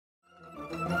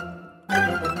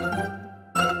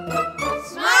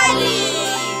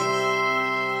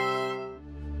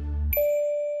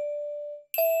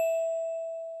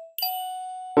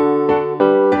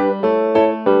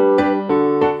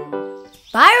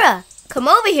Byra, come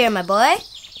over here, my boy.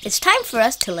 It's time for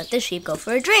us to let the sheep go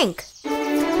for a drink.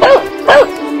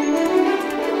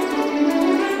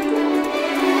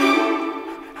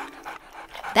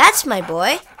 That's my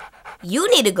boy. You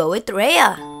need to go with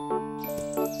Rhea.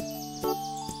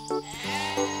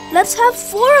 Let's have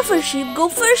 4 of our sheep go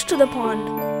first to the pond.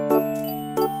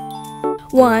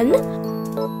 1,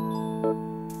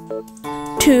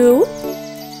 2,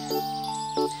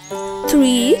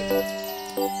 3,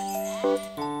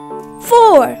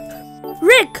 4.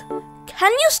 Rick,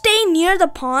 can you stay near the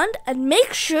pond and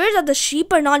make sure that the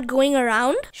sheep are not going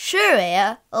around? Sure,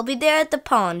 Rhea. I'll be there at the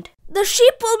pond. The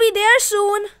sheep will be there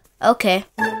soon. Okay.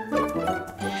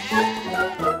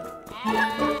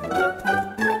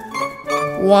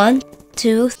 1,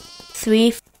 2,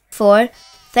 3, 4.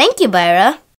 Thank you,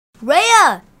 Byra.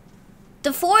 Rhea!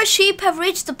 The 4 sheep have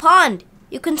reached the pond.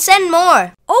 You can send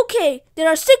more. Okay, there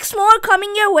are 6 more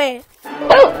coming your way.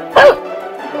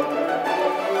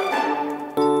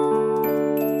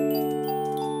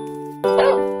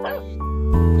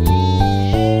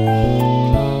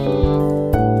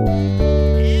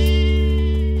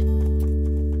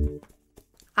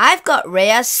 I've got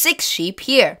Rhea's 6 sheep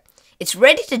here. It's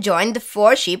ready to join the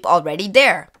 4 sheep already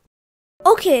there.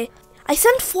 Okay, I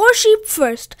sent 4 sheep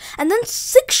first and then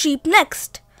 6 sheep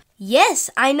next. Yes,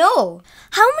 I know.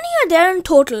 How many are there in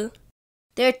total?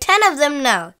 There are 10 of them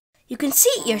now. You can see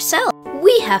it yourself.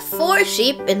 We have 4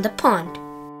 sheep in the pond.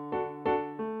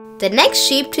 The next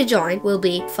sheep to join will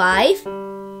be 5,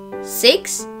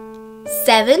 6,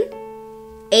 7,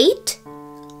 8,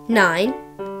 9,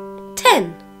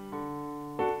 10.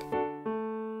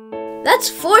 That's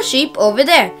 4 sheep over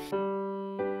there.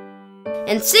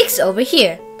 And 6 over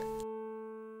here.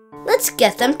 Let's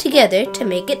get them together to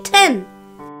make it 10.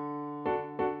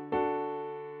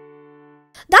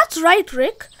 That's right,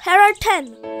 Rick. Here are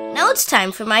 10. Now it's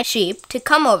time for my sheep to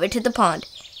come over to the pond.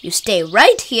 You stay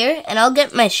right here and I'll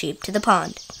get my sheep to the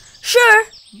pond. Sure.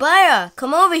 Byra,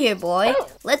 come over here, boy.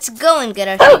 Let's go and get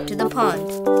our sheep to the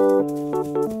pond.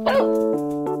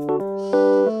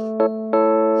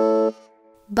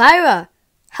 Byra,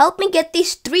 help me get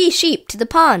these 3 sheep to the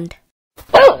pond.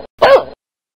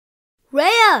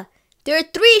 Rhea, there are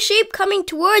 3 sheep coming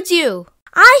towards you.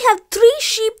 I have 3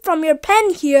 sheep from your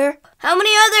pen here. How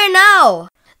many are there now?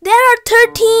 There are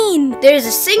 13. There is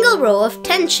a single row of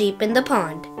 10 sheep in the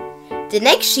pond. The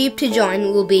next sheep to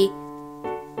join will be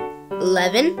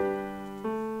 11,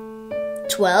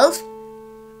 12,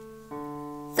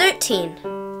 13.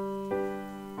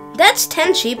 That's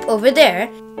 10 sheep over there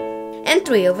and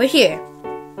 3 over here.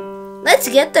 Let's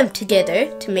get them together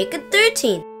to make it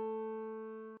 13.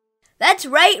 That's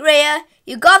right, Rhea.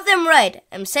 You got them right.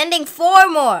 I'm sending 4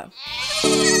 more.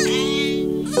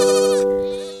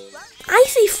 I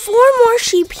see 4 more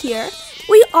sheep here.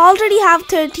 We already have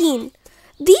 13.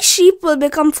 These sheep will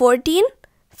become 14,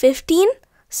 15,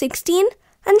 16,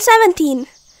 and 17.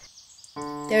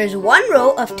 There is 1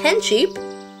 row of 10 sheep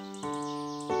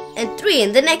and 3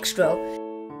 in the next row,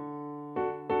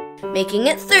 making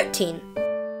it 13.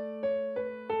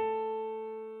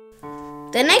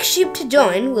 The next sheep to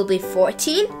join will be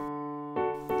 14,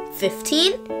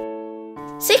 15,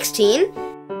 16,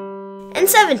 and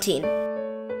 17.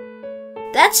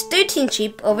 That's 13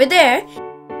 sheep over there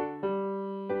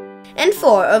and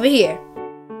 4 over here.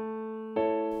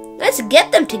 Let's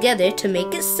get them together to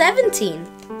make it 17.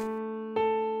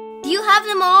 Do you have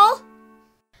them all?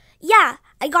 Yeah,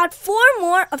 I got 4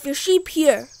 more of your sheep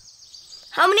here.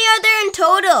 How many are there in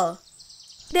total?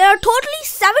 There are totally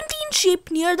 17 sheep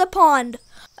near the pond.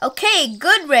 Okay,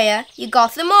 good, Rhea. You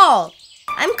got them all.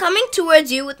 I'm coming towards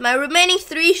you with my remaining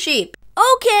 3 sheep.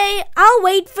 Okay, I'll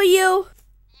wait for you.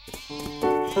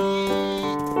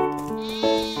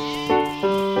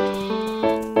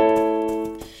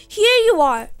 Here you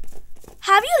are.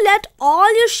 Have you let all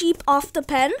your sheep off the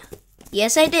pen?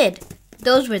 Yes, I did.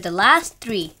 Those were the last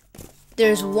 3.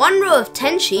 There's 1 row of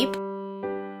 10 sheep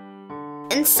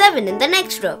and 7 in the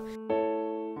next row,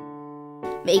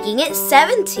 making it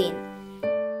 17.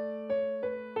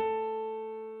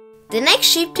 The next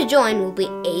sheep to join will be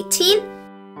 18,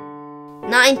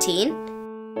 19,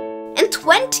 and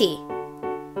 20.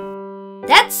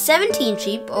 That's 17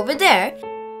 sheep over there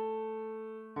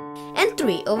and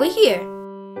 3 over here.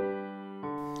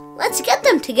 Let's get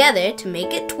them together to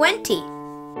make it 20.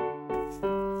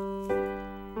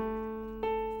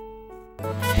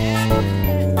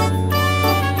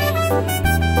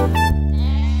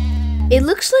 It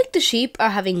looks like the sheep are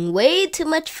having way too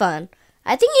much fun.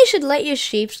 I think you should let your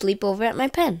sheep sleep over at my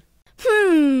pen.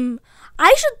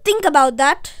 I should think about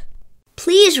that.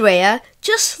 Please, Rhea,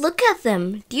 just look at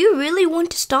them. Do you really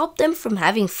want to stop them from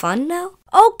having fun now?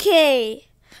 Okay,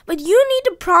 but you need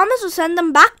to promise to send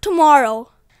them back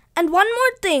tomorrow. And one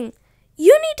more thing,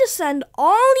 you need to send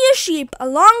all your sheep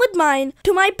along with mine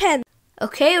to my pen.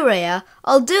 Okay, Rhea,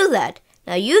 I'll do that.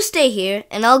 Now you stay here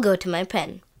and I'll go to my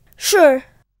pen. Sure.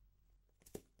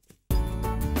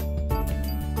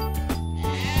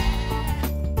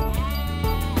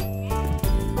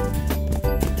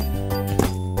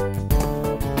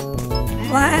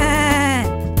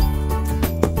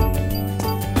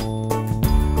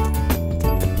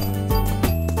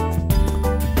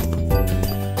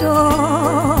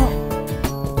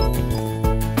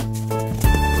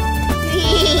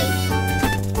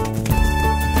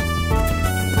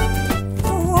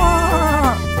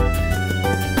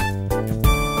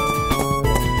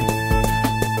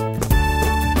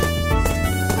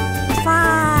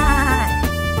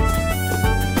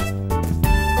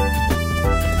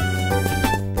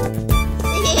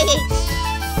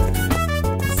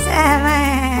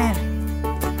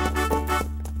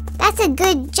 That's a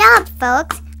good job,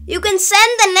 folks. You can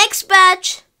send the next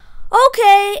batch.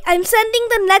 Okay, I'm sending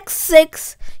the next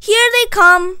 6. Here they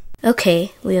come.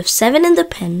 Okay, we have 7 in the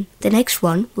pen. The next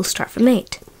one will start from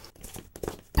 8.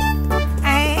 8, 9,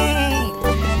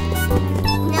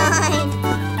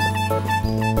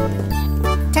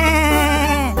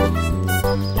 10,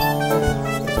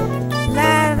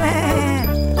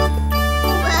 11,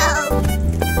 12,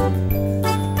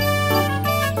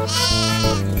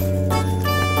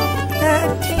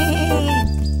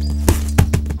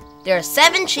 13. There are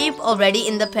 7 sheep already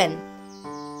in the pen.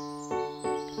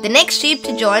 The next sheep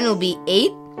to join will be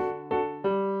 8,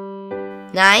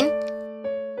 9,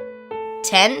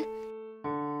 10,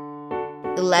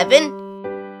 11,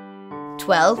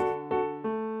 12,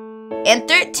 and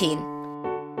 13.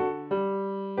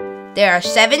 There are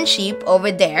 7 sheep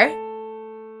over there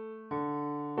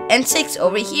and 6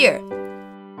 over here.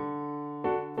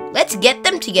 Let's get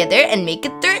them together and make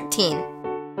it 13.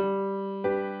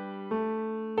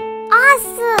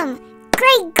 Awesome!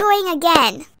 Great going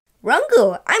again.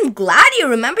 Rangu, I'm glad you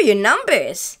remember your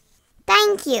numbers.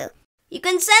 Thank you. You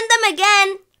can send them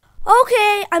again.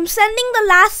 Okay, I'm sending the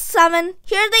last 7.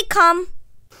 Here they come.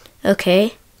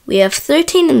 Okay, we have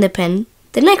 13 in the pen.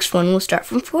 The next one will start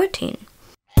from 14.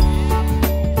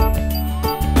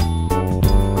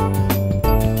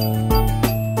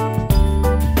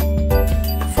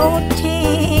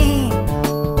 14,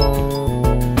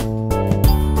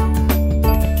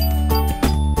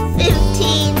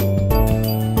 15,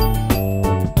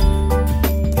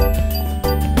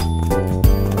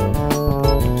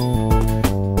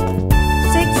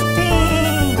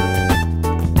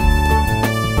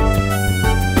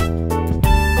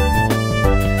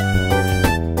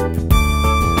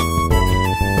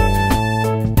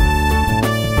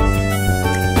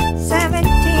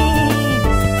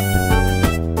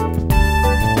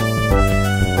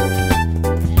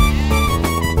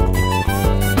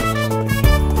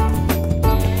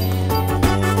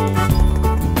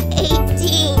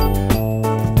 16,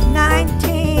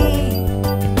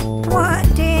 19,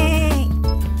 20.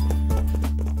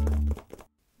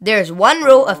 There's 1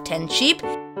 row of 10 sheep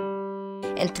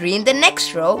and 3 in the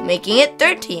next row, making it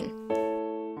 13.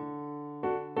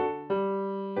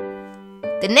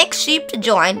 The next sheep to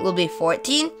join will be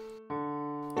 14,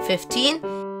 15,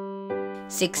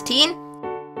 16,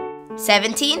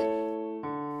 17,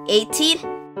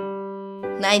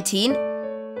 18, 19,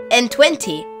 and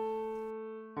 20.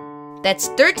 That's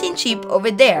 13 sheep over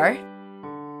there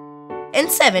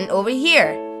and 7 over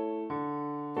here.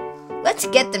 Let's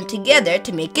get them together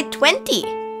to make it 20.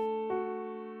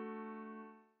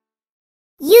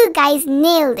 You guys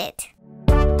nailed it.